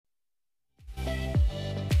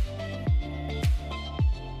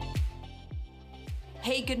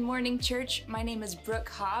Hey, good morning, church. My name is Brooke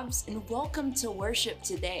Hobbs, and welcome to worship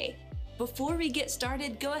today. Before we get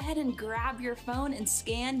started, go ahead and grab your phone and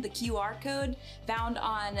scan the QR code found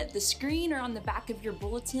on the screen or on the back of your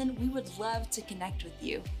bulletin. We would love to connect with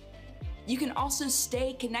you. You can also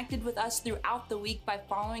stay connected with us throughout the week by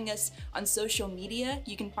following us on social media.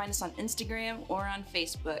 You can find us on Instagram or on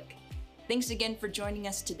Facebook. Thanks again for joining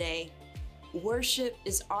us today. Worship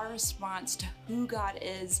is our response to who God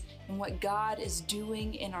is and what God is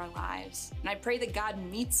doing in our lives. And I pray that God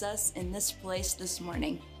meets us in this place this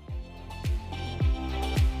morning.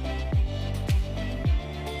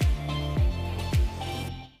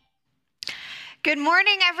 Good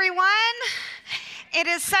morning, everyone. It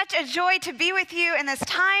is such a joy to be with you in this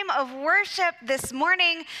time of worship this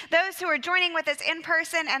morning. Those who are joining with us in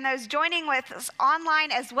person and those joining with us online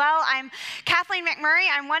as well. I'm Kathleen McMurray.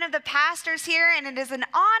 I'm one of the pastors here, and it is an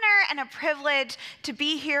honor and a privilege to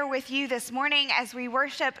be here with you this morning as we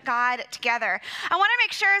worship God together. I want to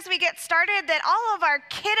make sure as we get started that all of our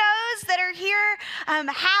kiddos that are here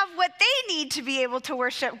have what they need to be able to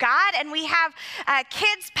worship God. And we have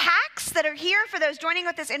kids packs that are here for those joining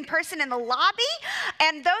with us in person in the lobby.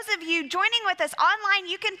 And those of you joining with us online,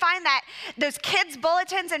 you can find those kids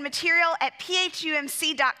bulletins and material at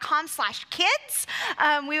phumc.com/kids.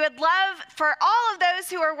 We would love for all of those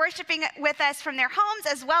who are worshiping with us from their homes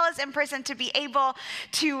as well as in person to be able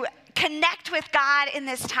to connect with God in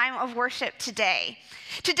this time of worship today.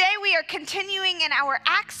 Today we are continuing in our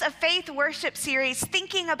Acts of Faith worship series,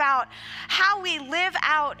 thinking about how we live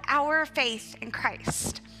out our faith in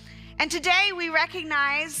Christ. And today we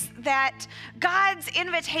recognize that God's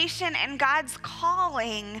invitation and God's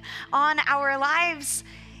calling on our lives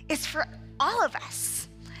is for all of us.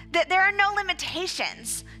 That there are no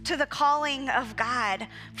limitations to the calling of God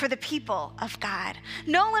for the people of God.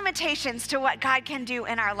 No limitations to what God can do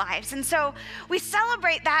in our lives. And so we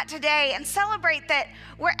celebrate that today and celebrate that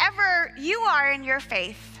wherever you are in your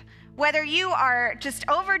faith, whether you are just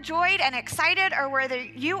overjoyed and excited or whether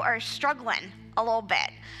you are struggling a little bit,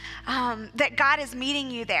 that God is meeting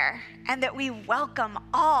you there and that we welcome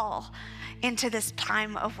all into this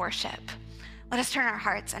time of worship. Let us turn our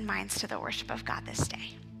hearts and minds to the worship of God this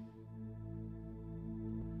day.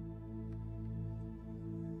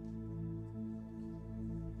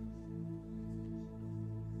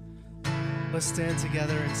 Let's stand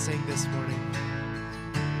together and sing this morning.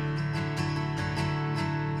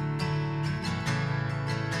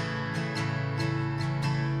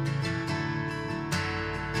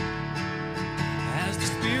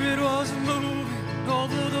 Was moving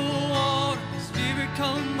over the water, Spirit,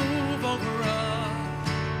 come move over us.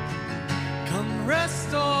 Come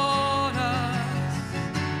rest on us,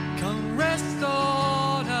 come rest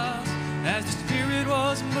on us. As the Spirit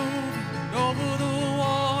was moving over the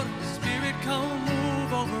water, Spirit, come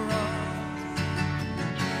move over us.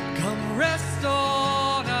 Come rest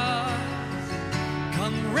on us,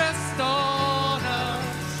 come rest on us.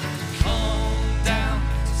 Calm down,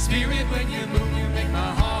 Spirit, when you move, you make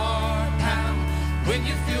my heart. When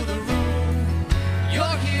you feel the room,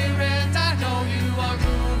 you're here and I know you are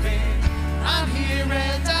moving. I'm here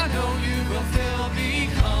and I know you will fill me.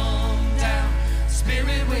 Calm down,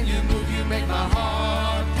 Spirit, when you move, you make my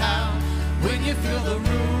heart pound. When you feel the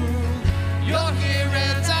room, you're here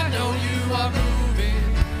and I know you are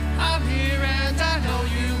moving. I'm here and I know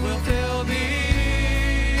you will fill me.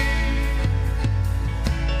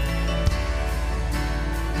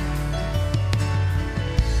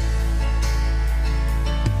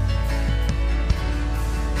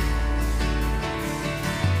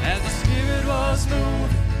 Was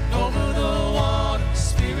moving over the water,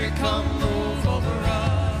 Spirit, come move over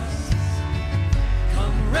us.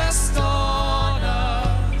 Come rest on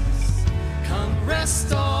us, come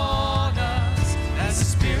rest on us. As the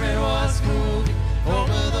Spirit was moving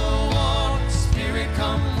over the water, Spirit,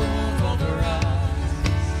 come move over us.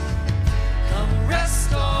 Come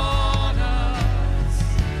rest on us,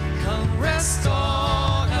 come rest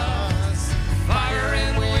on us. Fire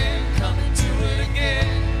and wind, come and do it again.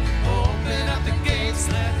 Open up the gates,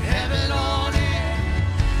 let heaven on in.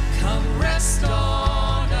 Come rest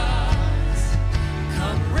on us,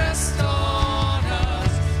 come rest on us.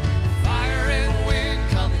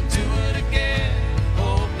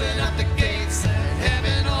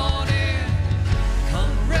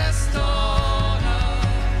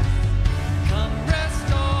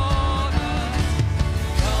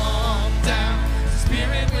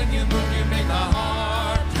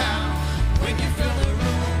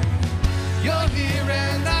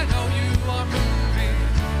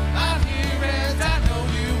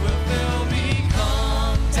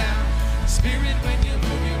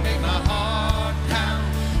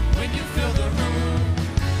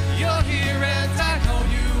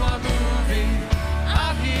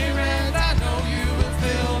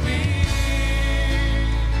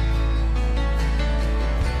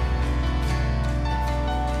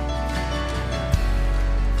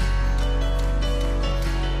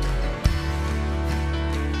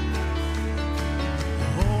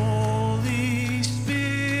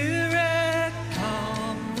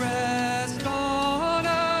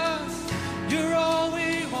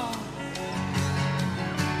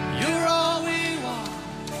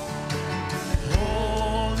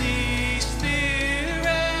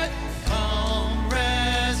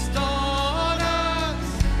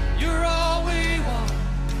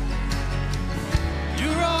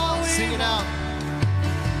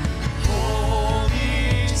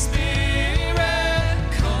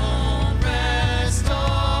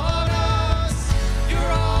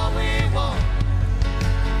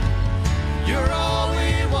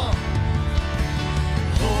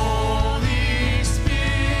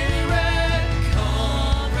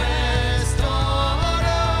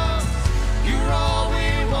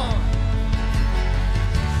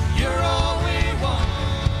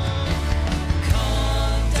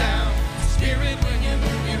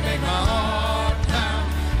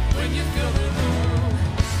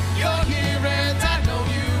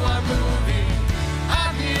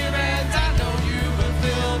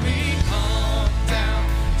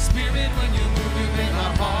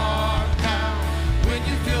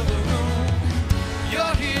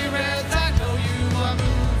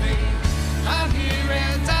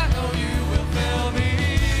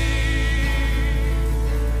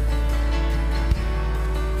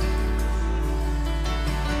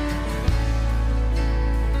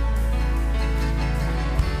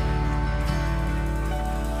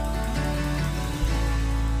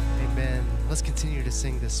 Let's continue to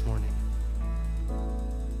sing this morning.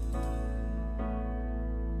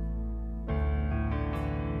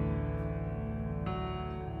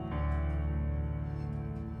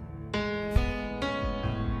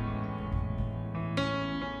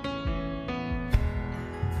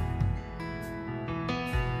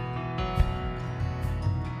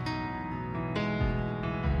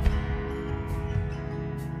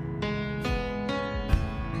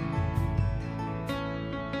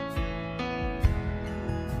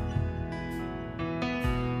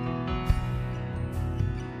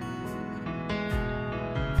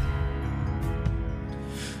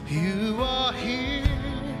 You are here,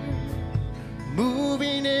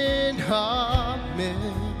 moving in our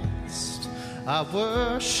midst. I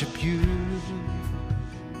worship you.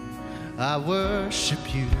 I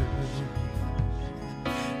worship you.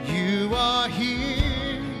 You are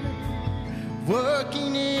here,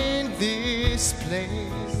 working in this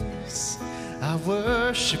place. I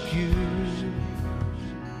worship you.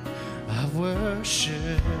 I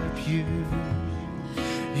worship you.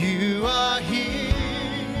 You are here,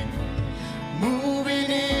 moving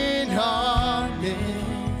in our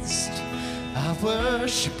midst. I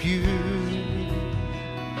worship you.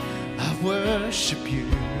 I worship you.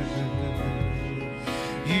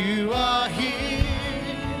 You are here,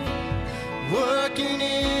 working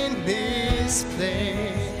in this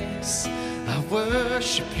place. I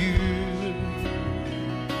worship you.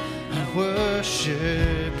 I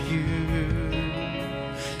worship you.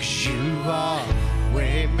 'Cause you are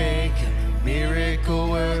way maker, miracle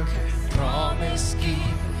worker, promise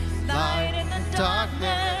keeper, light in the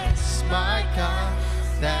darkness. My God,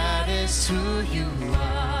 that is who you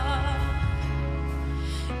are.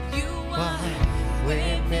 You are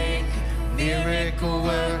way maker, miracle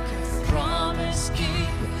worker, promise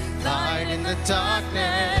keeper, light in the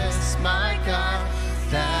darkness. My God,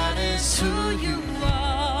 that is who you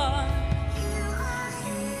are.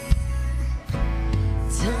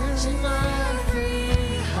 Touching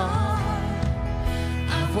every heart,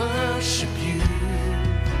 I worship you.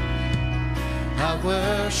 I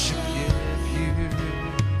worship you.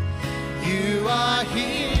 You are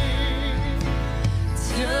here,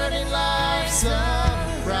 turning lives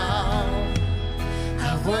around.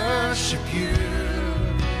 I worship you.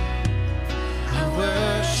 I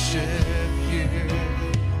worship you.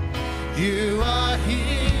 You are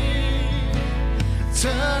here,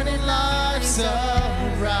 turning lives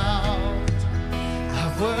around. I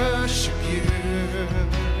worship you.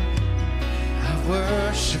 I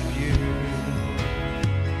worship you.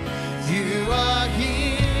 You are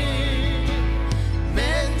here,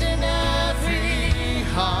 mending every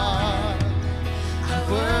heart. I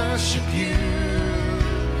worship you.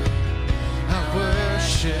 I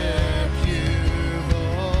worship you.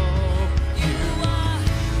 Oh, you are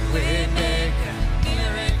waymaker,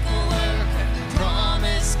 miracle worker,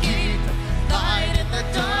 promise keeper, light in the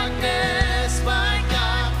darkness. My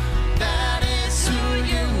God, that is who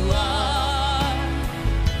you are.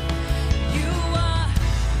 You are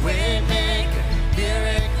waymaker,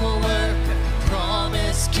 miracle worker,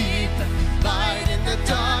 promise keeper, light in the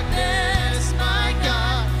darkness. My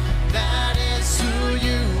God, that is who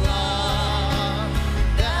you are.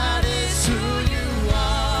 That is who you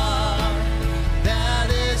are. That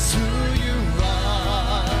is who you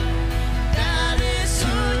are. That is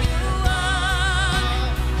who you are.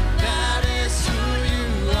 That is who you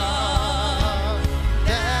are.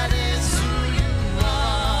 That is who you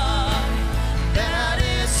are. That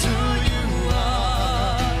is who you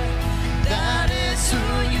are. That is who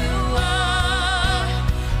you are.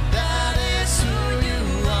 That is who you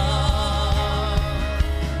are.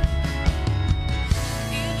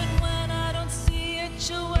 Even when I don't see it,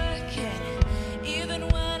 you're working. Even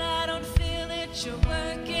when I don't feel it, you're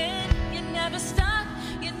working. You never stop.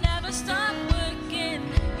 You never stop working.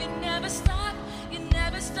 You never stop. You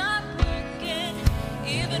never stop working.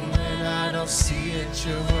 Even when I don't see it,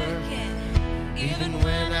 you're working. Even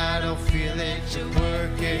when I don't feel it, you're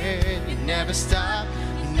working. You never stop.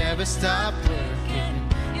 You never stop working.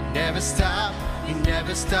 You never stop. You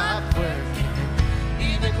never stop working.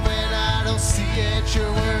 Even when I don't see it,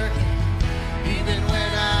 you're working. Even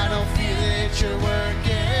when I don't feel it, you're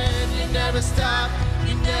working. You never stop.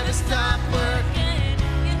 You never stop working.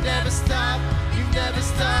 You never stop. You never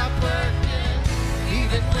stop working.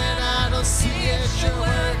 Even when I don't see it, you're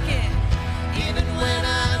working. Even when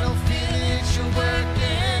I don't feel it, you're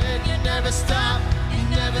working. You never stop. You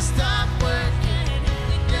never stop working.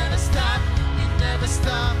 You never stop. You never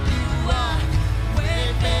stop. You are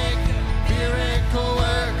waymaker, miracle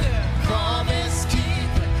worker, promise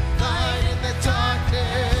keeper, light in the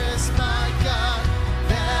darkness. My God,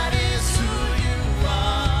 that is who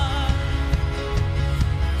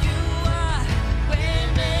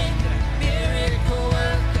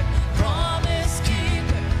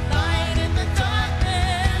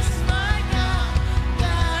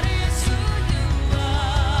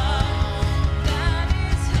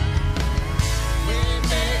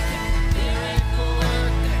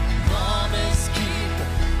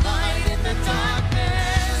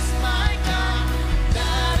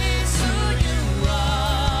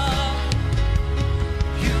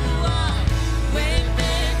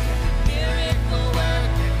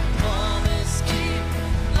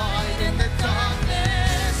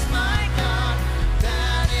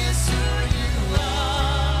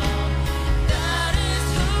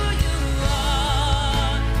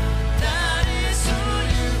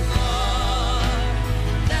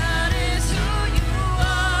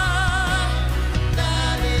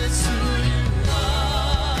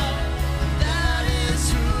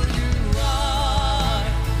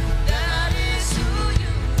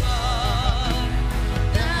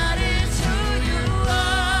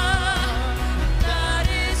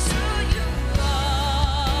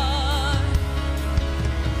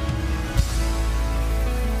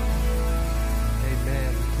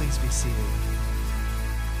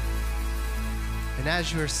And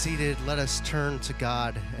as you are seated, let us turn to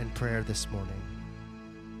God in prayer this morning.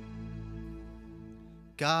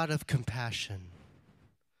 God of compassion,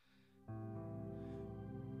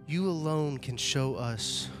 you alone can show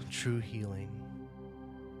us true healing.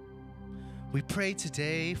 We pray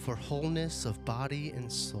today for wholeness of body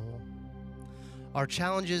and soul. Our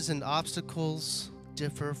challenges and obstacles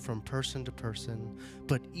differ from person to person,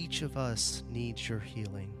 but each of us needs your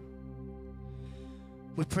healing.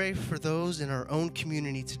 We pray for those in our own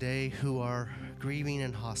community today who are grieving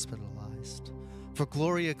and hospitalized. For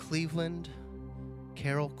Gloria Cleveland,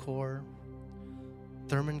 Carol Core,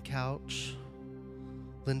 Thurman Couch,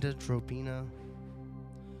 Linda Drobina,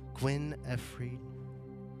 Gwen Effried,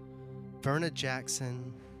 Verna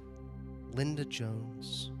Jackson, Linda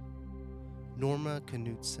Jones, Norma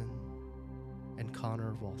Knutson, and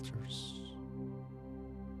Connor Walters.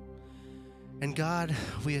 And God,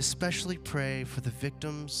 we especially pray for the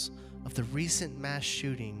victims of the recent mass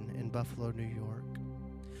shooting in Buffalo, New York.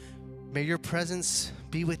 May your presence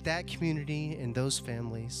be with that community and those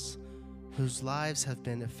families whose lives have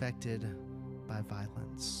been affected by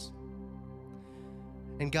violence.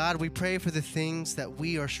 And God, we pray for the things that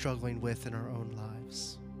we are struggling with in our own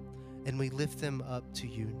lives, and we lift them up to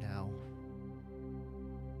you now.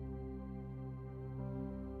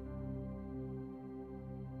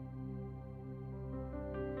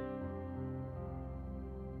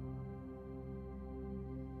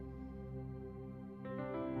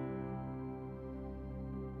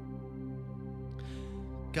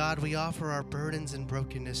 God, we offer our burdens and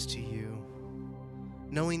brokenness to you,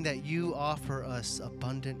 knowing that you offer us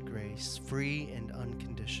abundant grace, free and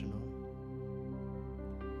unconditional.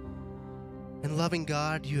 And loving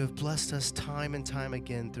God, you have blessed us time and time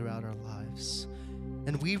again throughout our lives.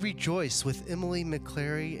 And we rejoice with Emily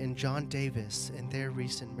McClary and John Davis in their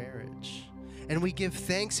recent marriage. And we give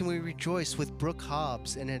thanks and we rejoice with Brooke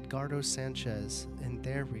Hobbs and Edgardo Sanchez in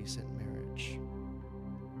their recent marriage.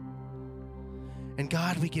 And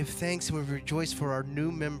God, we give thanks and we rejoice for our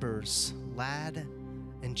new members, Ladd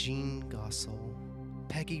and Jean Gossel,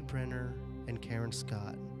 Peggy Brenner, and Karen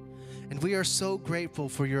Scott. And we are so grateful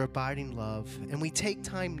for your abiding love, and we take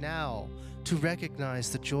time now to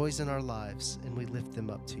recognize the joys in our lives, and we lift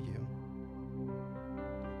them up to you.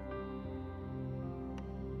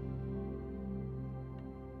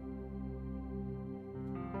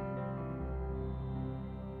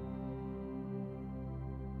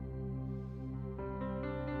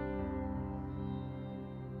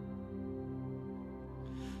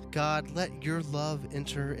 God, let your love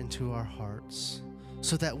enter into our hearts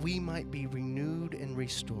so that we might be renewed and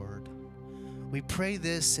restored. We pray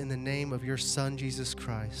this in the name of your Son, Jesus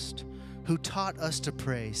Christ, who taught us to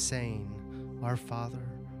pray, saying, Our Father,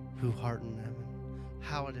 who art in heaven,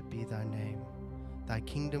 hallowed be thy name. Thy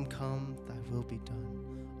kingdom come, thy will be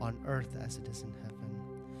done, on earth as it is in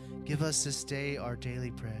heaven. Give us this day our daily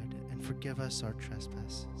bread, and forgive us our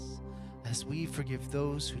trespasses, as we forgive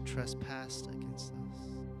those who trespass against us.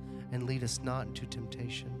 And lead us not into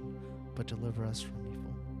temptation, but deliver us from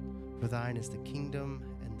evil. For thine is the kingdom,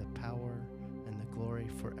 and the power, and the glory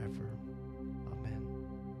forever. Amen.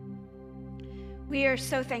 We are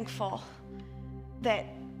so thankful that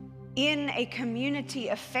in a community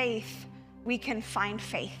of faith, we can find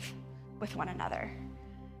faith with one another.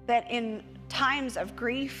 That in times of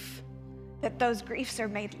grief, that those griefs are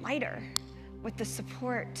made lighter with the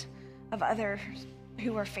support of others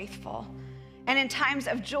who are faithful. And in times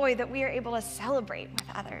of joy, that we are able to celebrate with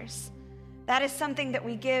others. That is something that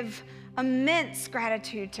we give immense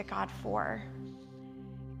gratitude to God for.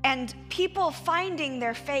 And people finding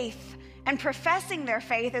their faith and professing their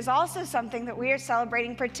faith is also something that we are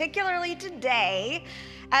celebrating, particularly today,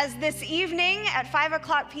 as this evening at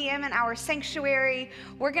 5:00 p.m. in our sanctuary,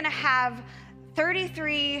 we're going to have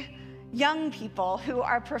 33 young people who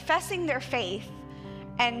are professing their faith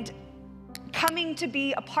and coming to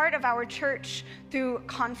be a part of our church through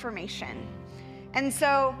confirmation. And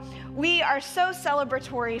so we are so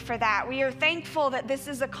celebratory for that. We are thankful that this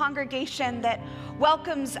is a congregation that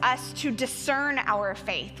welcomes us to discern our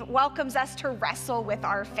faith, welcomes us to wrestle with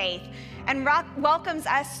our faith, and welcomes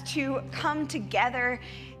us to come together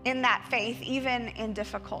in that faith, even in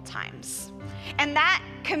difficult times. And that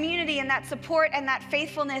community and that support and that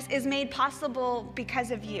faithfulness is made possible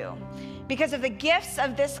because of you. Because of the gifts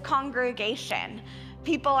of this congregation,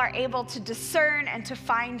 people are able to discern and to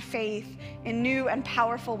find faith in new and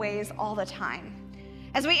powerful ways all the time.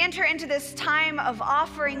 As we enter into this time of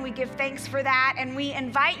offering, we give thanks for that, and we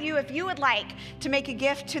invite you, if you would like, to make a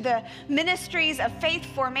gift to the ministries of faith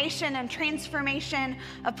formation and transformation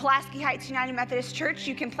of Pulaski Heights United Methodist Church.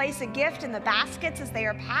 You can place a gift in the baskets as they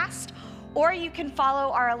are passed, or you can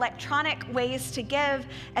follow our electronic ways to give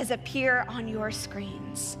as appear on your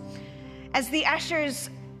screens. As the ushers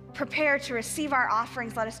prepare to receive our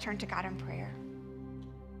offerings, let us turn to God in prayer.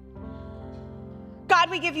 God,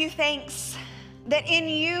 we give you thanks that in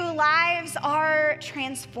you lives are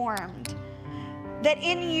transformed, that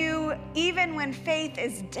in you, even when faith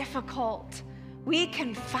is difficult, we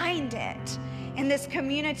can find it in this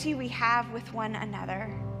community we have with one another.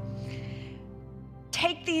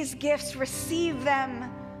 Take these gifts, receive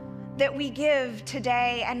them that we give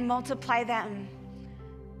today, and multiply them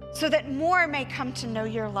so that more may come to know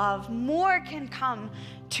your love, more can come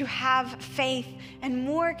to have faith, and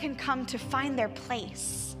more can come to find their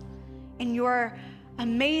place in your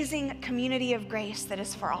amazing community of grace that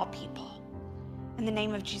is for all people. In the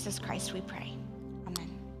name of Jesus Christ, we pray. Amen.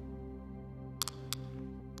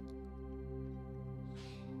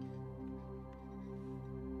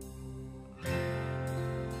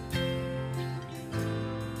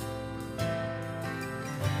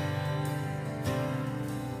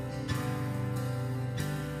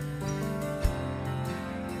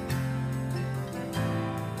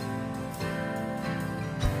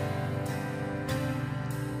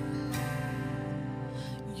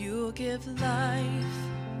 You give life,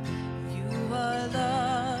 you are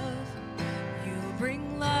love, you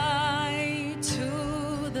bring light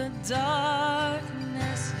to the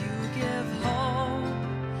darkness, you give hope,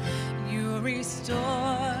 you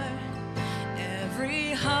restore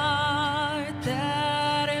every heart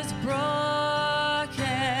that is broken,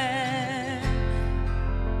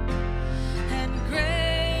 and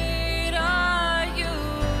great are you,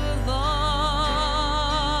 Lord.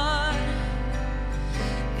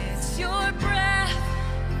 It's your breath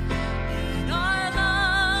in our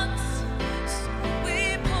lungs, so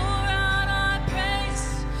we pour out our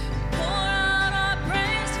praise, pour out our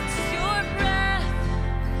praise. It's your breath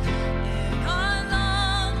in our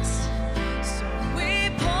lungs, so we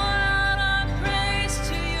pour out our praise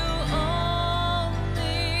to you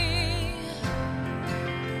only.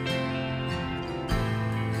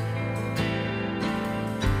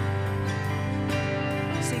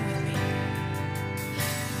 Sing with me.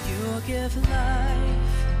 You give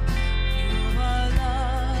life, you are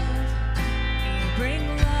love, you bring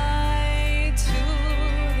light to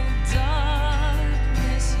the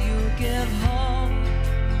darkness, you give hope,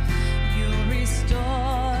 you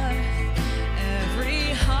restore every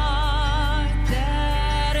heart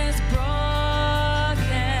that is broken,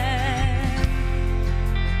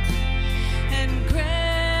 and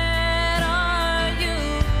great are you,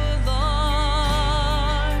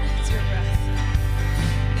 Lord.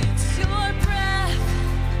 It's your breath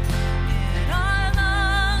in our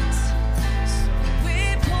lungs, so we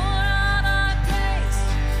pour out our praise,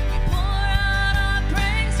 we pour out our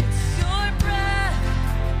praise. It's your breath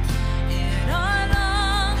in our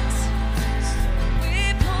lungs, so we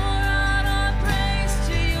pour out our praise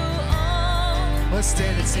to you only. Let's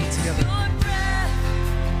stand and sing together. Your breath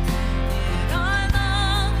in our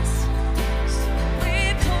lungs, so we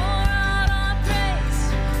pour out our praise,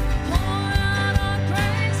 pour out our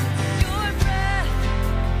praise. It's your breath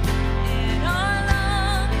in our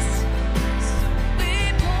lungs, so we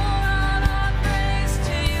pour out our praise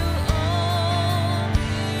to you only.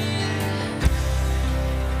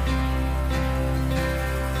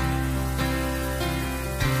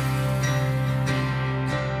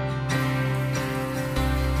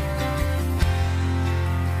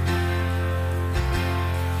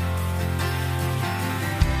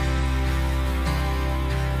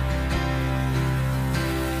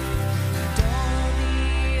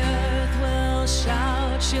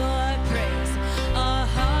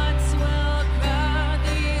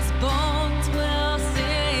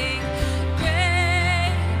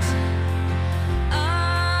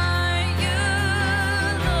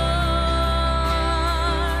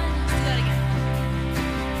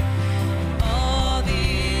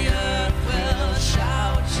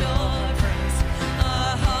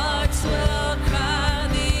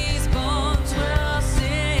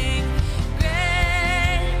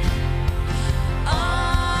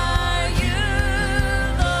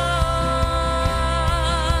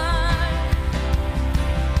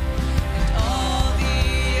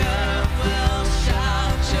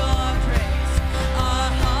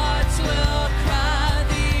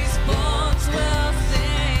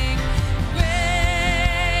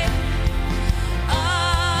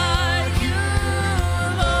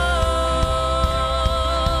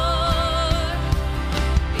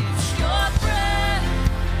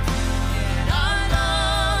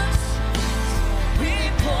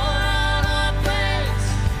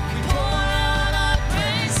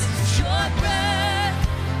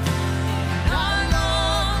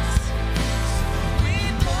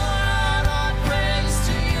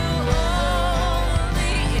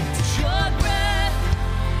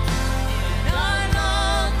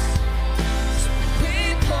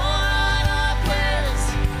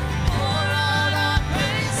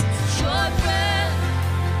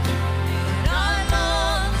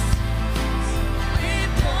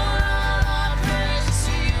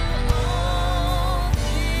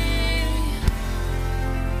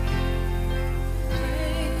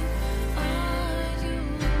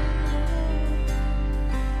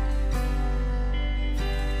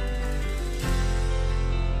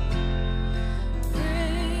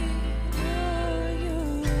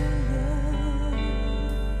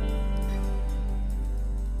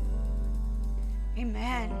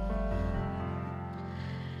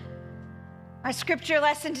 Our scripture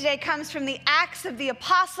lesson today comes from the Acts of the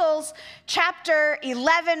Apostles, chapter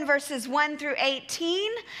 11, verses 1 through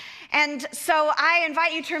 18. And so I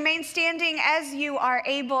invite you to remain standing as you are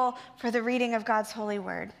able for the reading of God's holy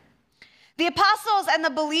word. The apostles and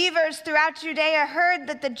the believers throughout Judea heard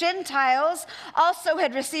that the Gentiles also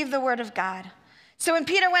had received the word of God. So when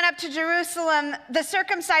Peter went up to Jerusalem, the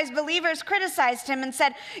circumcised believers criticized him and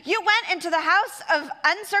said, "You went into the house of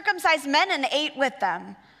uncircumcised men and ate with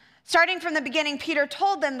them." Starting from the beginning, Peter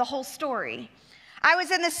told them the whole story. "I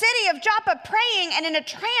was in the city of Joppa praying, and in a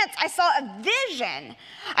trance I saw a vision.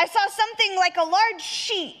 I saw something like a large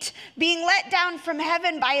sheet being let down from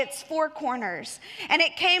heaven by its four corners, and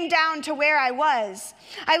it came down to where I was.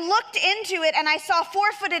 I looked into it, and I saw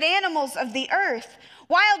four-footed animals of the earth,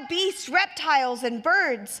 wild beasts, reptiles, and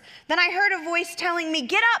birds. Then I heard a voice telling me,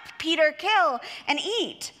 'Get up, Peter, kill and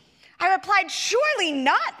eat.' I replied, 'Surely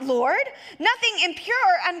not, Lord. Nothing impure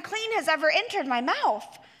or unclean has ever entered my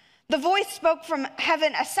mouth.' The voice spoke from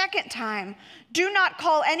heaven a second time, 'Do not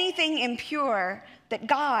call anything impure that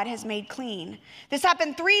God has made clean.' This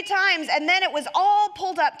happened 3 times, and then it was all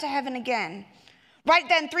pulled up to heaven again. Right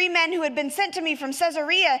then, 3 men who had been sent to me from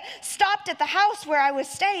Caesarea stopped at the house where I was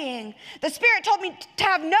staying. The Spirit told me to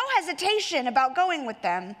have no hesitation about going with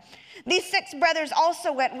them. These 6 brothers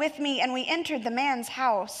also went with me, and we entered the man's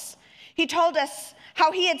house. He told us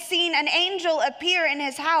how he had seen an angel appear in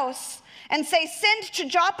his house and say, 'Send to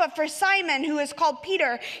Joppa for Simon, who is called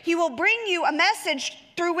Peter. He will bring you a message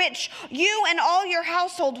through which you and all your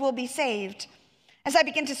household will be saved.' As I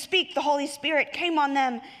began to speak, the Holy Spirit came on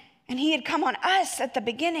them, and he had come on us at the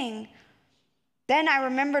beginning. Then I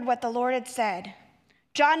remembered what the Lord had said.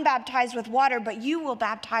 'John baptized with water, but you will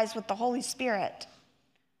baptize with the Holy Spirit.'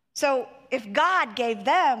 So if God gave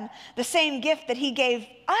them the same gift that he gave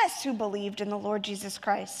us who believed in the Lord Jesus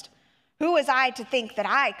Christ, who was I to think that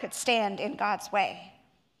I could stand in God's way?"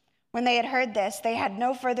 When they had heard this, they had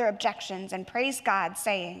no further objections and praised God,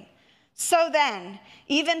 saying, "So then,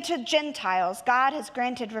 even to Gentiles, God has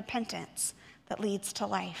granted repentance that leads to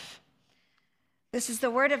life." This is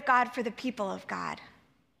the word of God for the people of God.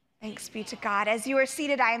 Thanks be to God. As you are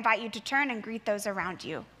seated, I invite you to turn and greet those around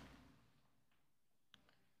you.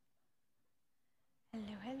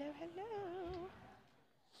 Hello, hello, hello.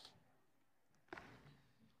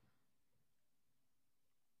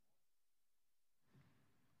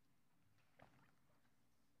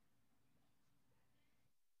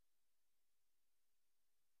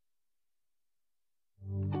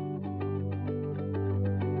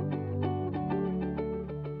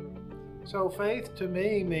 So faith to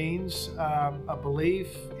me means a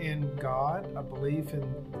belief in God, a belief in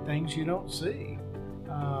things you don't see.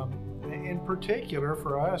 In particular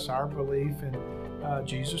for us, our belief in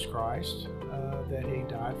Jesus Christ, that he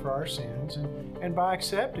died for our sins, and by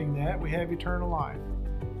accepting that we have eternal life.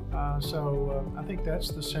 So I think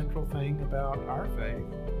that's the central thing about our faith.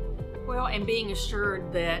 Well, and being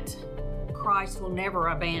assured that Christ will never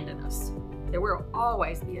abandon us, that we'll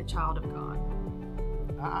always be a child of God.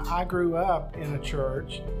 I grew up in a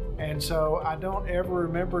church, and so I don't ever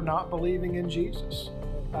remember not believing in Jesus.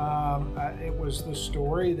 It was the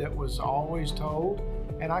story that was always told,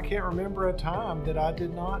 and I can't remember a time that I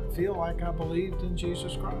did not feel like I believed in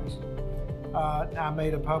Jesus Christ. I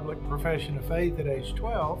made a public profession of faith at age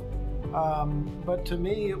 12, but to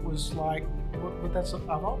me it was like,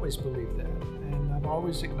 I've always believed that, and I've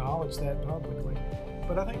always acknowledged that publicly.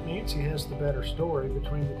 But I think Nancy has the better story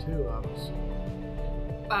between the two of us.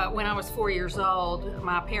 When I was 4 years old,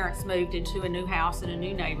 my parents moved into a new house in a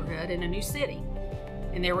new neighborhood in a new city.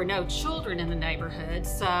 And there were no children in the neighborhood,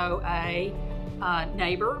 so a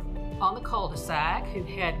neighbor on the cul-de-sac who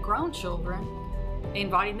had grown children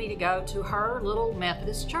invited me to go to her little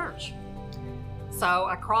Methodist church. So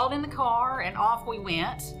I crawled in the car and off we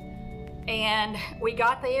went. And we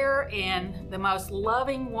got there, and the most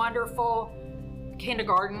loving, wonderful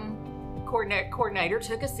kindergarten coordinator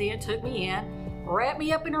took me in, wrapped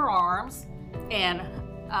me up in her arms, and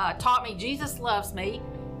taught me Jesus loves me.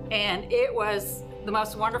 And it was the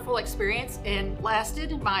most wonderful experience and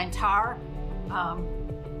lasted my entire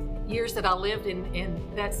years that I lived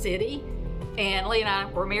in that city. And Lee and I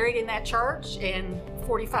were married in that church and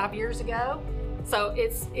 45 years ago. So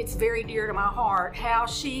it's very dear to my heart how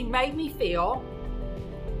she made me feel.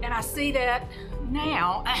 And I see that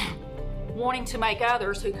now, wanting to make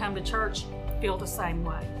others who come to church feel the same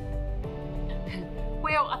way.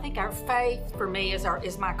 Well, I think our faith for me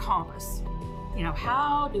is my compass. You know,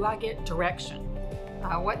 how do I get direction?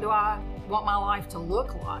 What do I want my life to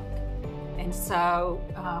look like? And so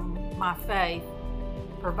my faith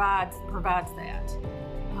provides that.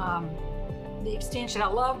 the extension. I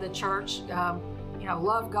love the church.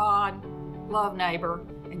 Love God, love neighbor,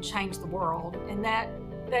 and change the world. And that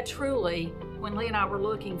truly, when Lee and I were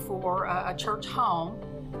looking for a church home,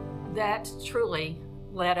 that truly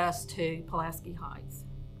led us to Pulaski Heights.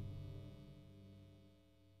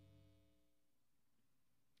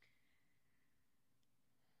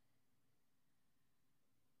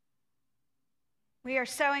 We are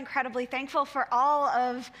so incredibly thankful for all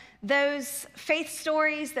of those faith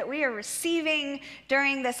stories that we are receiving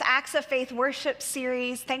during this Acts of Faith worship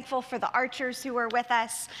series. Thankful for the archers who are with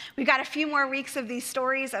us. We've got a few more weeks of these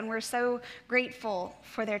stories, and we're so grateful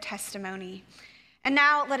for their testimony. And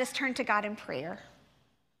now let us turn to God in prayer.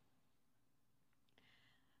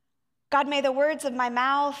 God, may the words of my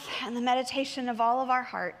mouth and the meditation of all of our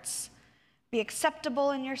hearts be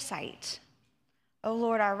acceptable in your sight, O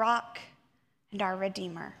Lord, our rock and our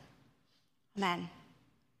Redeemer. Amen.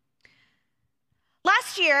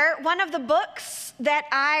 Last year, one of the books that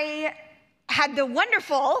I had the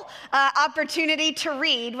wonderful opportunity to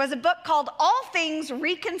read was a book called All Things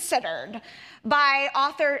Reconsidered by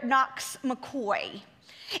author Knox McCoy.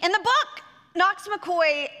 In the book, Knox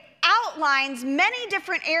McCoy outlines many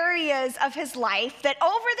different areas of his life that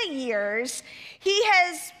over the years he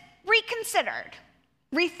has reconsidered,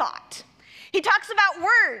 rethought. He talks about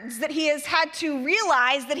words that he has had to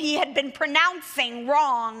realize that he had been pronouncing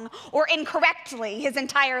wrong or incorrectly his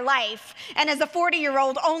entire life. And as a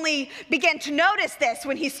 40-year-old, only began to notice this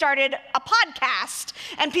when he started a podcast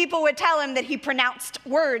and people would tell him that he pronounced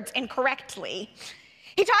words incorrectly.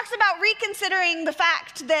 He talks about reconsidering the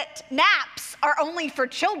fact that naps are only for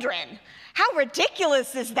children. How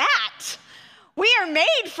ridiculous is that? We are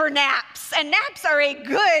made for naps, and naps are a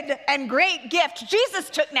good and great gift. Jesus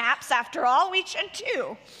took naps, after all. We should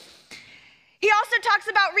too. He also talks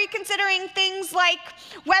about reconsidering things like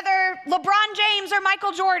whether LeBron James or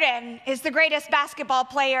Michael Jordan is the greatest basketball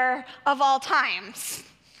player of all times.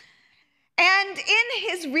 And in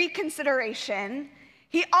his reconsideration,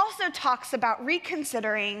 he also talks about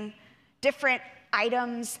reconsidering different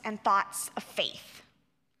items and thoughts of faith.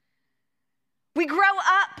 We grow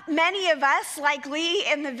up, many of us, like Lee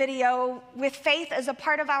in the video, with faith as a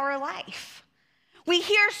part of our life. We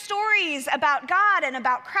hear stories about God and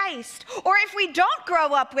about Christ. Or if we don't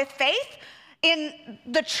grow up with faith in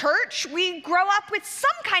the church, we grow up with some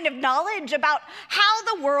kind of knowledge about how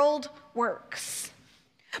the world works.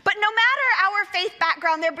 But no matter our faith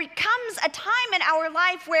background, there becomes a time in our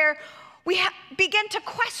life where we begin to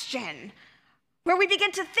question, where we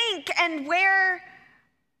begin to think, and where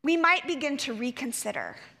we might begin to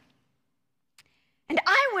reconsider. And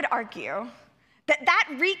I would argue that that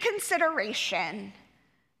reconsideration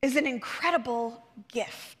is an incredible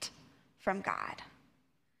gift from God.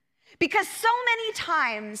 Because so many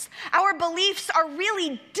times our beliefs are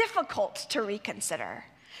really difficult to reconsider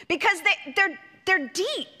because they're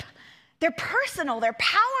deep, they're personal, they're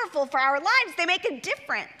powerful for our lives. They make a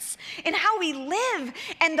difference in how we live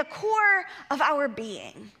and the core of our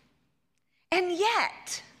being. And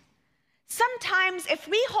yet, sometimes if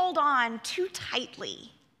we hold on too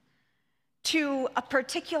tightly to a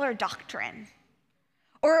particular doctrine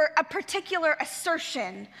or a particular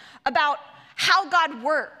assertion about how God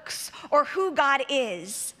works or who God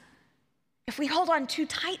is, if we hold on too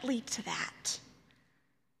tightly to that,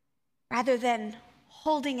 rather than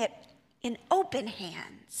holding it in open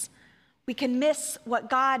hands, we can miss what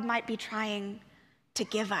God might be trying to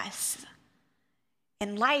give us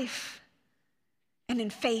in life and in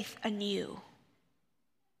faith anew.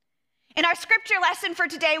 In our scripture lesson for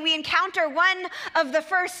today, we encounter one of the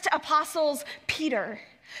first apostles, Peter.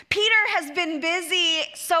 Peter has been busy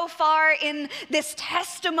so far in this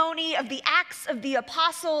testimony of the Acts of the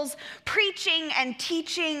Apostles, preaching and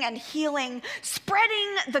teaching and healing,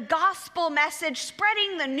 spreading the gospel message,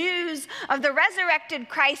 spreading the news of the resurrected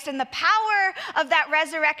Christ and the power of that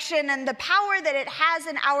resurrection and the power that it has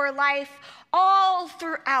in our life all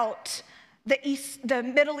throughout the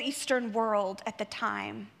Middle Eastern world at the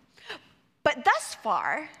time. But thus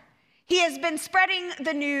far, he has been spreading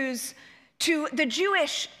the news to the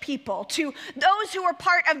Jewish people, to those who were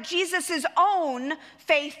part of Jesus' own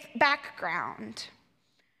faith background.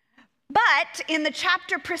 But in the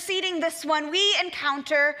chapter preceding this one, we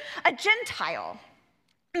encounter a Gentile,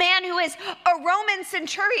 man who is a Roman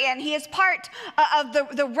centurion. He is part of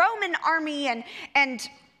the Roman army, and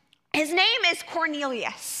his name is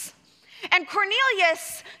Cornelius. And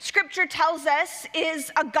Cornelius, scripture tells us,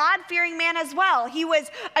 is a God-fearing man as well. He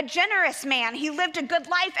was a generous man. He lived a good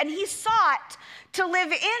life, and he sought to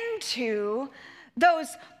live into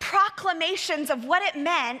those proclamations of what it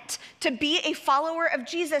meant to be a follower of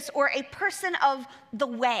Jesus or a person of the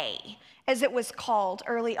way, as it was called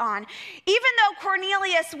early on. Even though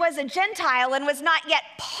Cornelius was a Gentile and was not yet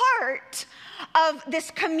part of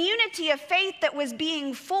this community of faith that was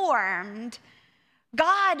being formed,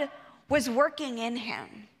 God was working in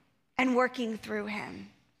him and working through him.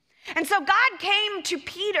 And so God came to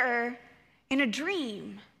Peter in a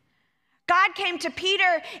dream. God came to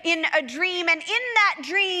Peter in a dream, and in that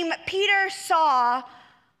dream, Peter saw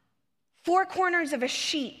 4 corners of a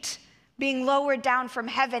sheet being lowered down from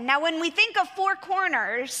heaven. Now, when we think of 4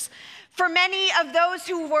 corners, for many of those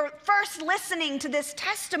who were first listening to this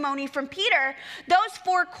testimony from Peter, those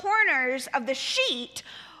 4 corners of the sheet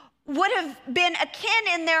would have been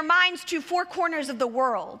akin in their minds to 4 corners of the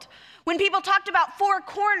world. When people talked about 4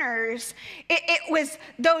 corners, it was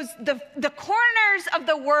the corners of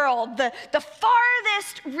the world, the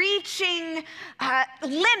farthest reaching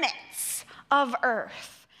limits of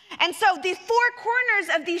earth. And so the 4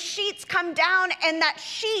 corners of these sheets come down, and that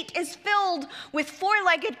sheet is filled with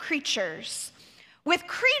 4-legged creatures, with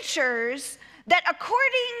creatures that,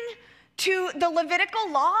 according to the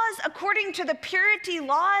Levitical laws, according to the purity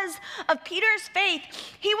laws of Peter's faith,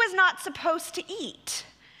 he was not supposed to eat.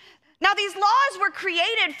 Now, these laws were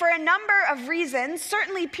created for a number of reasons.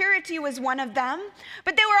 Certainly purity was one of them,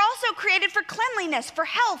 but they were also created for cleanliness, for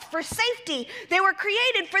health, for safety. They were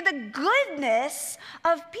created for the goodness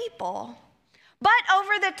of people. But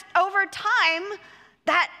over time,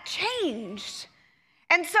 that changed.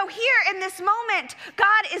 And so here in this moment,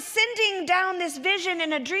 God is sending down this vision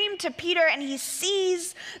in a dream to Peter, and he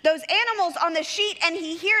sees those animals on the sheet, and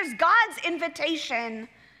he hears God's invitation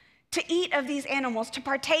to eat of these animals, to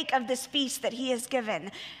partake of this feast that he has given.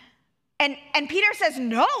 And Peter says,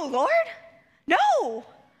 "No, Lord, no,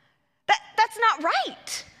 that's not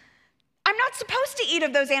right. I'm not supposed to eat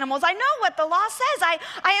of those animals. I know what the law says. I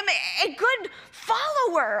am a good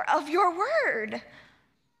follower of your word."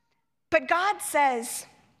 But God says,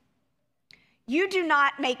 "You do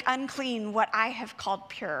not make unclean what I have called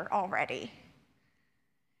pure already."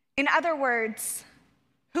 In other words,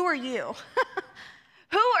 who are you?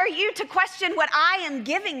 Who are you to question what I am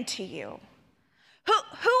giving to you?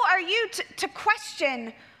 Who are you to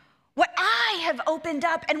question what I have opened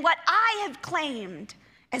up and what I have claimed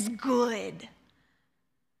as good?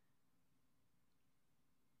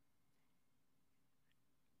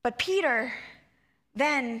 But Peter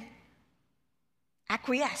then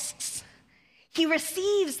acquiesces. He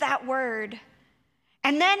receives that word.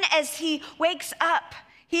 And then as he wakes up,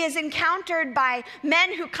 he is encountered by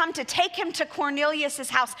men who come to take him to Cornelius'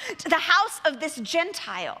 house, to the house of this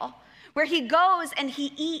Gentile, where he goes and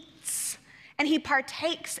he eats and he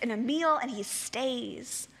partakes in a meal and he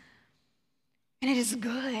stays. And it is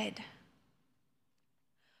good.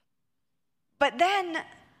 But then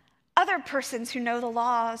other persons who know the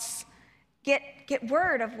laws get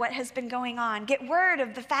word of what has been going on, get word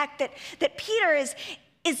of the fact that Peter is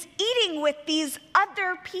eating with these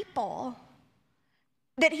other people,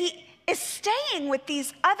 that he is staying with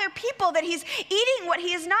these other people, that he's eating what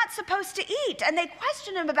he is not supposed to eat. And they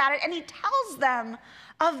question him about it, and he tells them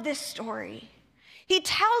of this story. He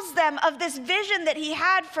tells them of this vision that he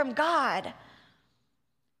had from God.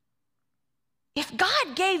 If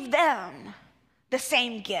God gave them the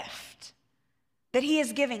same gift that he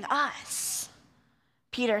is giving us,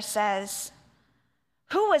 Peter says,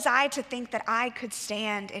 who was I to think that I could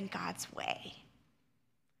stand in God's way?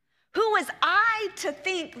 Who was I to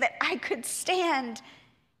think that I could stand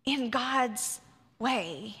in God's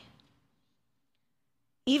way?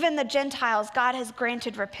 Even the Gentiles, God has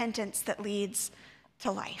granted repentance that leads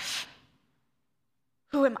to life.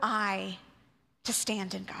 Who am I to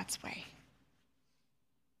stand in God's way?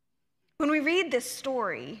 When we read this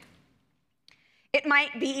story, it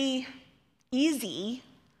might be easy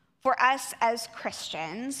for us as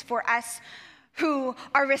Christians, for us who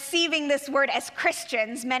are receiving this word as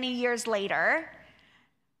Christians many years later,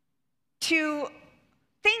 to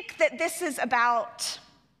think that this is about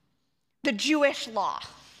the Jewish law,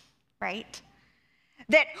 right?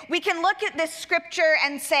 That we can look at this scripture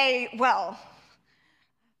and say, well,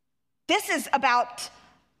 this is about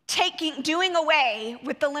doing away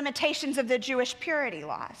with the limitations of the Jewish purity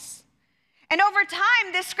laws. And over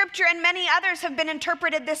time, this scripture and many others have been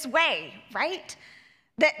interpreted this way, right?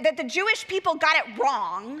 That the Jewish people got it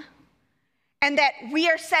wrong, and that we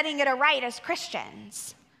are setting it right as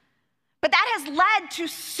Christians. But that has led to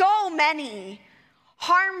so many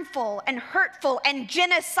harmful and hurtful and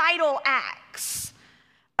genocidal acts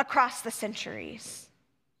across the centuries.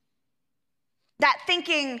 That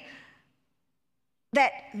thinking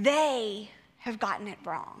that they have gotten it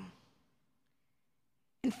wrong.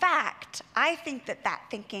 In fact, I think that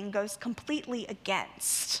thinking goes completely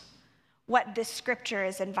against what this scripture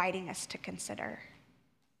is inviting us to consider.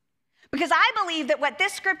 Because I believe that what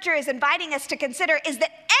this scripture is inviting us to consider is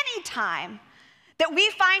that any time that we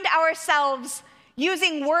find ourselves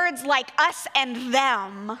using words like us and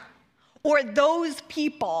them, or those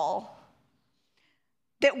people,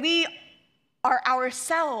 that we are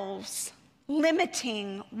ourselves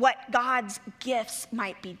limiting what God's gifts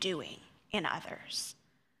might be doing in others.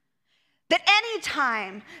 That any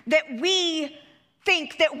time that we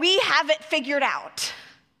think that we have it figured out,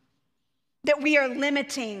 that we are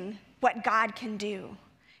limiting what God can do,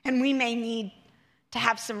 and we may need to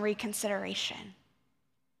have some reconsideration.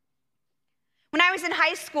 When I was in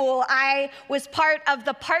high school, I was part of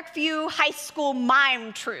the Parkview High School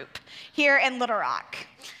Mime Troupe here in Little Rock.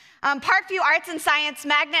 Parkview Arts and Science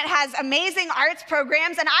Magnet has amazing arts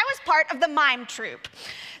programs, and I was part of the mime troupe.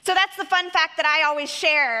 So that's the fun fact that I always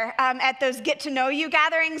share at those get-to-know-you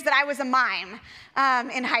gatherings, that I was a mime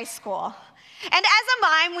in high school. And as a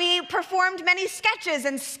mime, we performed many sketches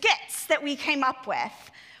and skits that we came up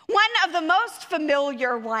with. One of the most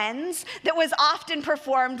familiar ones that was often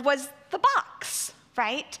performed was the box,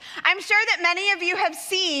 right? I'm sure that many of you have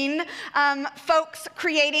seen folks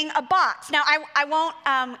creating a box. Now, I won't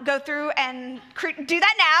go through and do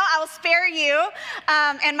that now. I'll spare you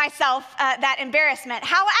and myself that embarrassment.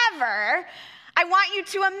 However, I want you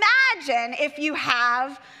to imagine if you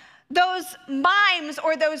have those mimes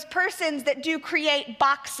or those persons that do create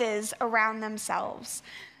boxes around themselves,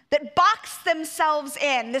 that box themselves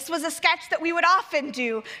in. This was a sketch that we would often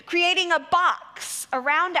do, creating a box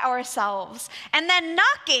around ourselves and then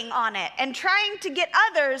knocking on it and trying to get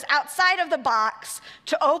others outside of the box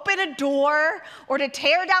to open a door or to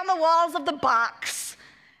tear down the walls of the box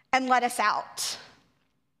and let us out.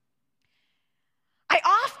 I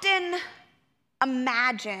often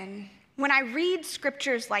imagine when I read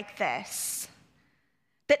scriptures like this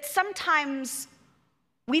that sometimes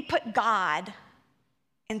we put God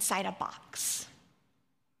inside a box.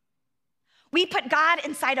 We put God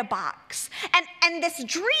inside a box. And this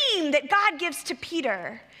dream that God gives to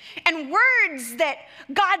Peter and words that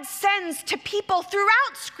God sends to people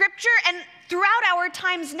throughout Scripture and throughout our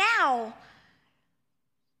times now,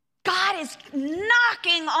 God is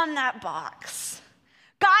knocking on that box.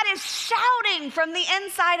 God is shouting from the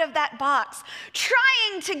inside of that box,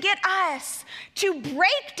 trying to get us to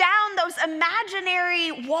break down those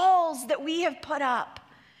imaginary walls that we have put up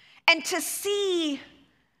and to see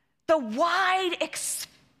the wide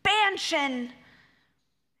expansion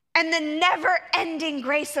and the never-ending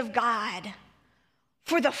grace of God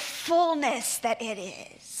for the fullness that it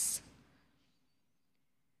is.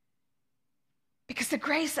 Because the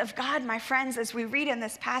grace of God, my friends, as we read in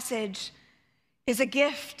this passage, is a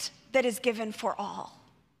gift that is given for all.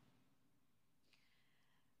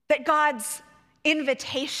 That God's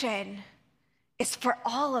invitation is for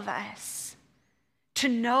all of us to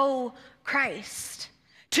know Christ,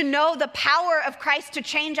 to know the power of Christ to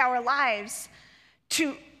change our lives,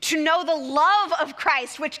 to know the love of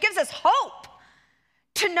Christ, which gives us hope,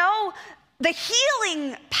 to know the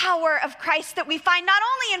healing power of Christ that we find not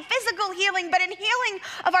only in physical healing, but in healing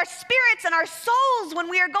of our spirits and our souls when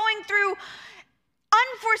we are going through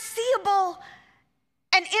unforeseeable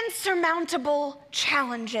and insurmountable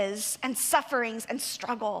challenges and sufferings and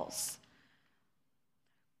struggles.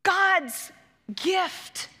 God's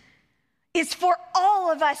gift is for all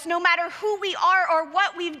of us, no matter who we are or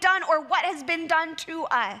what we've done or what has been done to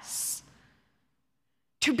us,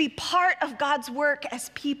 to be part of God's work as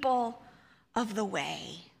people of the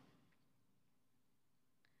way.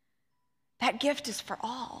 That gift is for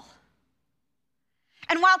all.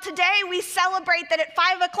 And while today we celebrate that at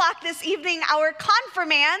 5 o'clock this evening, our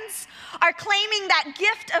confirmands are claiming that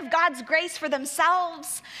gift of God's grace for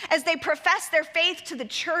themselves as they profess their faith to the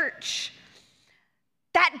church,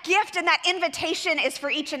 that gift and that invitation is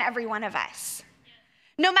for each and every one of us.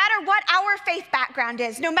 No matter what our faith background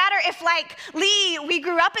is, no matter if, like Lee, we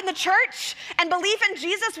grew up in the church and belief in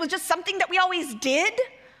Jesus was just something that we always did,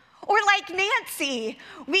 or like Nancy,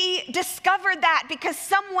 we discovered that because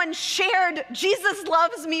someone shared Jesus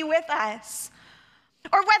loves me with us.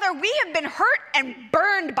 Or whether we have been hurt and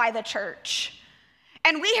burned by the church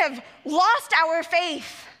and we have lost our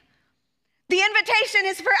faith, the invitation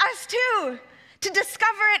is for us too to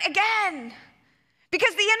discover it again.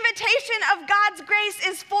 Because the invitation of God's grace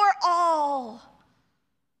is for all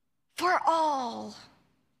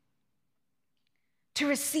to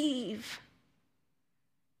receive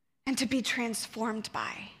and to be transformed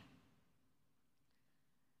by.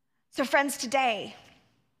 So friends, today,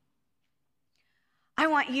 I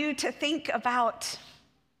want you to think about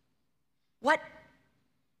what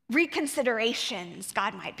reconsiderations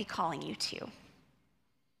God might be calling you to.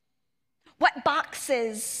 What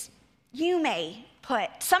boxes you may put,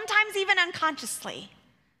 sometimes even unconsciously,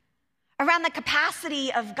 around the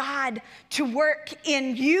capacity of God to work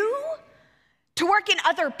in you, to work in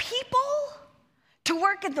other people, to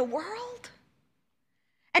work in the world,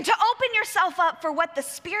 and to open yourself up for what the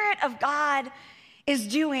Spirit of God is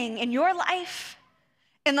doing in your life,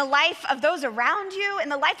 in the life of those around you, in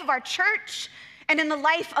the life of our church, and in the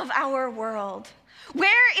life of our world.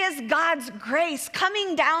 Where is God's grace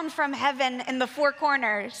coming down from heaven in the four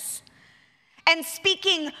corners and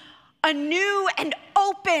speaking a new and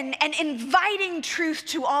open and inviting truth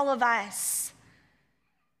to all of us?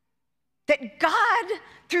 That God,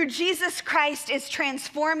 through Jesus Christ, is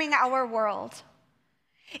transforming our world,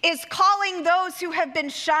 is calling those who have been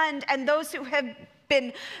shunned and those who have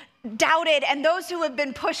been doubted and those who have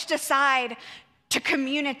been pushed aside to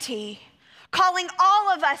community. Calling all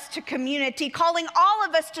of us to community, calling all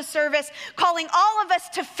of us to service, calling all of us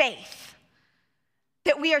to faith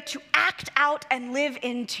that we are to act out and live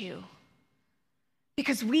into,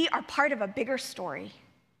 because we are part of a bigger story,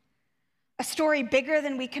 a story bigger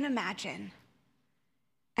than we can imagine,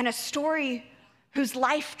 and a story whose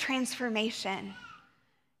life transformation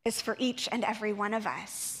is for each and every one of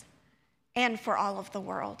us and for all of the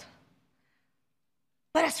world.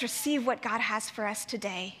 Let us receive what God has for us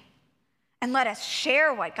today. And let us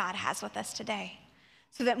share what God has with us today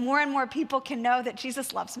so that more and more people can know that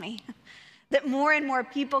Jesus loves me, that more and more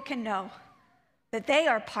people can know that they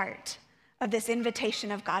are part of this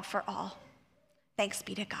invitation of God for all. Thanks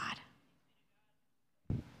be to God.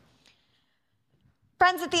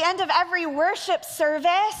 Friends, at the end of every worship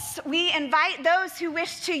service, we invite those who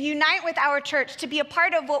wish to unite with our church to be a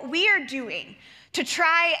part of what we are doing to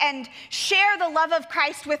try and share the love of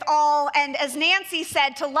Christ with all, and as Nancy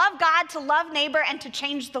said, to love God, to love neighbor, and to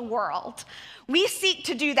change the world. We seek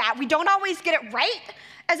to do that. We don't always get it right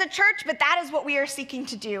as a church, but that is what we are seeking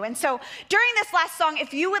to do. And so during this last song,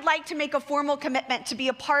 if you would like to make a formal commitment to be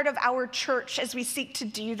a part of our church as we seek to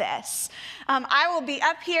do this, I will be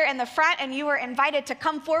up here in the front and you are invited to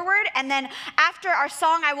come forward. And then after our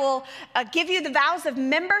song, I will give you the vows of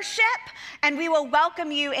membership and we will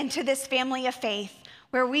welcome you into this family of faith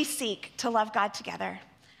where we seek to love God together.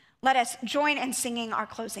 Let us join in singing our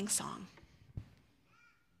closing song.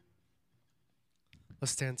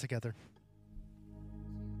 Let's stand together.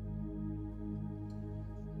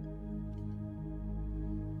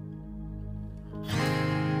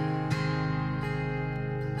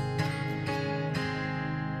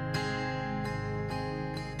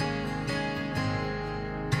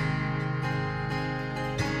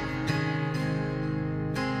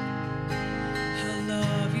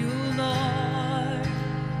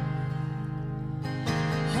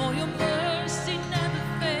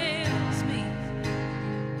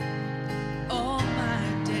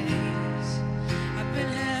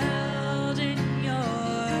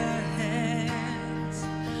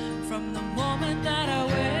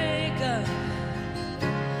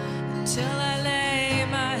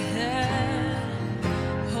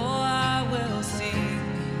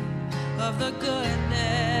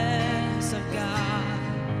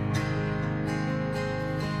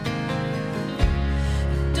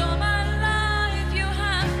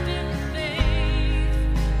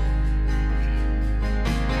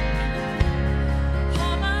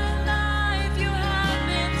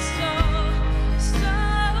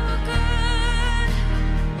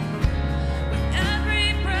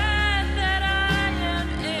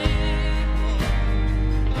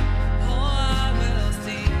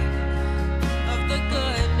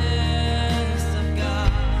 Good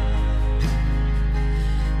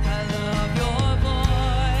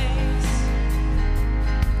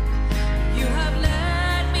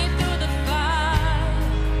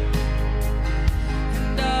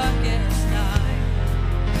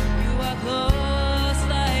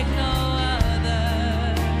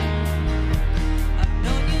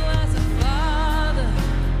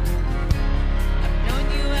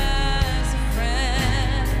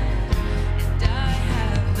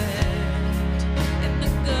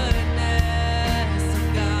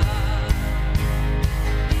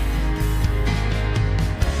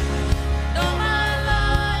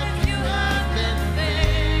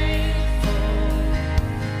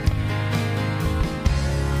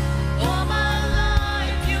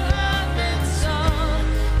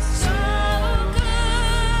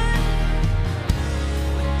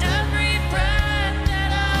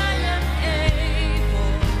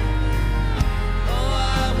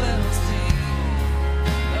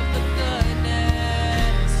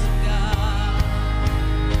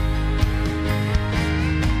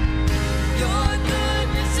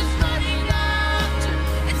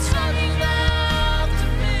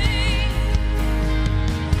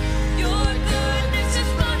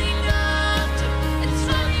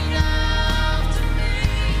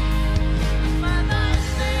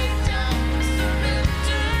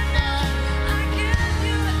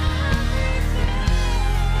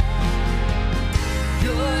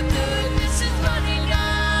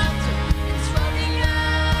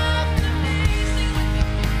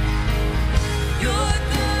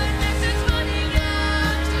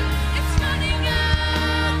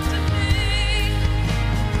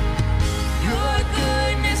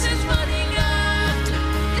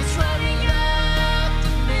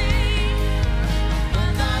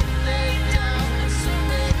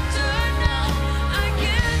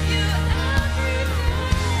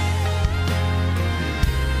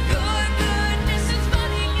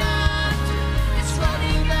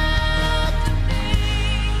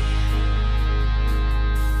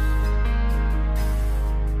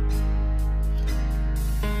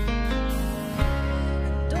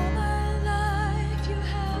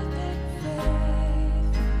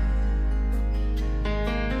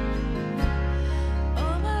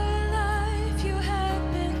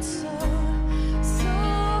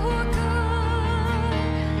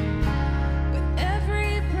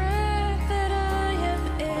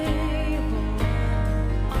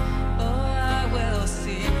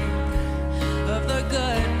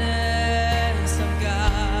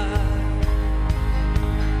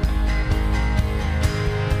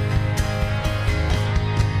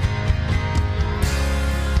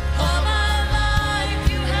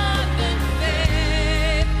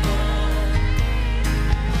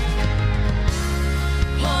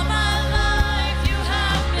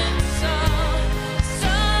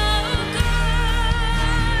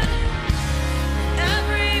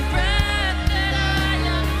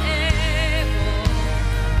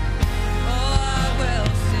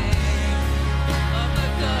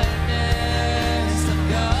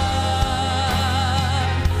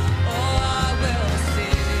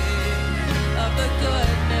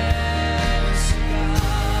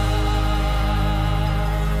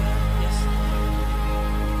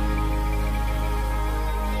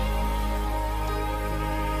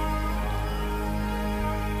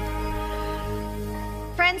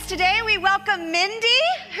friends, today we welcome Mindy,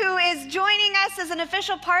 who is joining us as an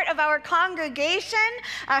official part of our congregation.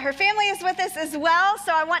 Her family is with us as well,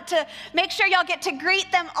 so I want to make sure y'all get to greet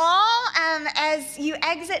them all as you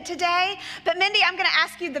exit today. But Mindy, I'm going to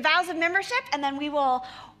ask you the vows of membership, and then we will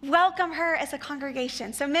welcome her as a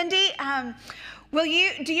congregation. So Mindy,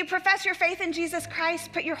 do you profess your faith in Jesus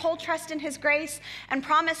Christ, put your whole trust in his grace, and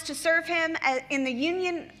promise to serve him in the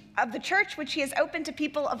union of the church, which he has opened to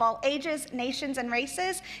people of all ages, nations, and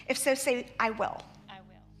races? If so, say, I will. I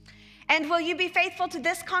will. And will you be faithful to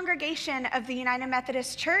this congregation of the United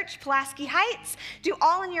Methodist Church, Pulaski Heights? Do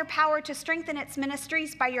all in your power to strengthen its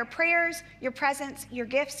ministries by your prayers, your presence, your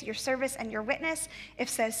gifts, your service, and your witness? If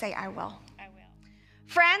so, say, I will. I will.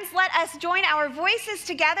 Friends, let us join our voices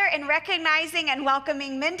together in recognizing and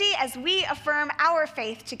welcoming Mindy as we affirm our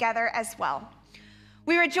faith together as well.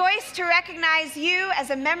 We rejoice to recognize you as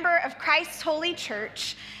a member of Christ's holy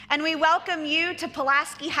church, and we welcome you to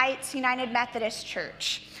Pulaski Heights United Methodist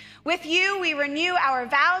Church. With you, we renew our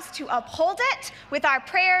vows to uphold it with our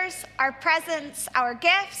prayers, our presence, our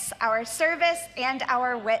gifts, our service, and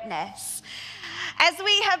our witness. As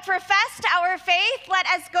we have professed our faith, let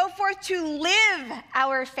us go forth to live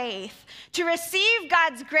our faith, to receive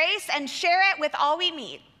God's grace and share it with all we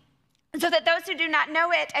meet, so that those who do not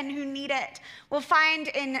know it and who need it will find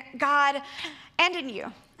in God and in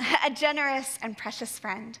you a generous and precious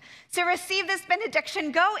friend. So receive this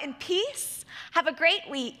benediction. Go in peace. Have a great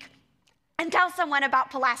week. And tell someone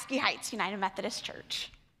about Pulaski Heights United Methodist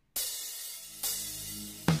Church.